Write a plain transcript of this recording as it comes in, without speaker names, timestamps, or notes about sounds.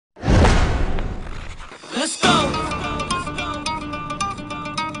Let's go.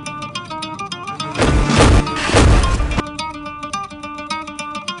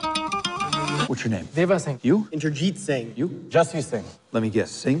 What's your name? Deva Singh. You? Indrajit Singh. You? Jasvi Singh. Let me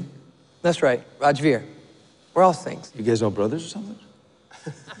guess. Singh? That's right, Rajveer. We're all Singhs. You guys all brothers or something?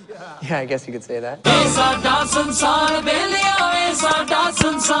 Yeah, I guess you could say that.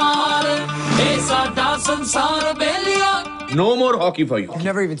 No more hockey for you. You've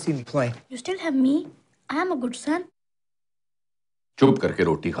never even seen me play. You still have me. I am a good son. चुप करके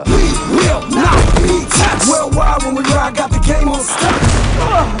रोटी खा. Worldwide when we ride, got the game on stop.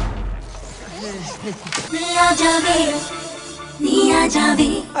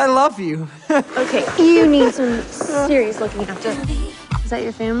 I love you. Okay, you need some serious looking after. Is that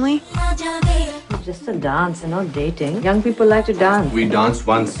your family? It's just a dance and not dating. Young people like to dance. We danced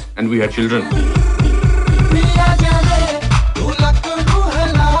once and we had children.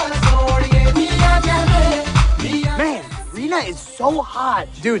 Man, Rina is so hot.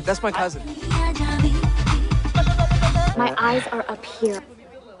 Dude, that's my cousin. My eyes are up here.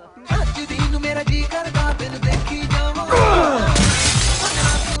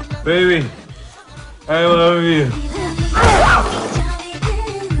 Baby, I love you.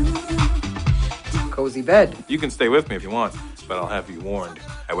 Cozy bed. You can stay with me if you want, but I'll have you warned.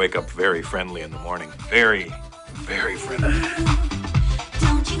 I wake up very friendly in the morning. Very, very friendly.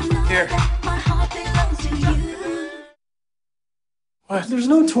 Here. What? There's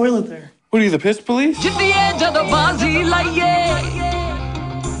no toilet there. What are you, the piss police?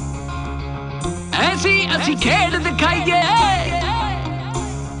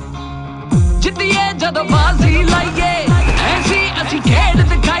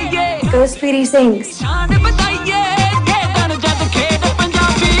 Go Speedy Singh.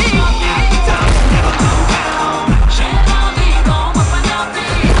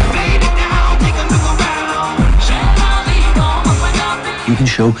 You can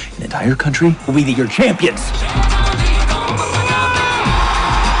show an entire country will be your champions.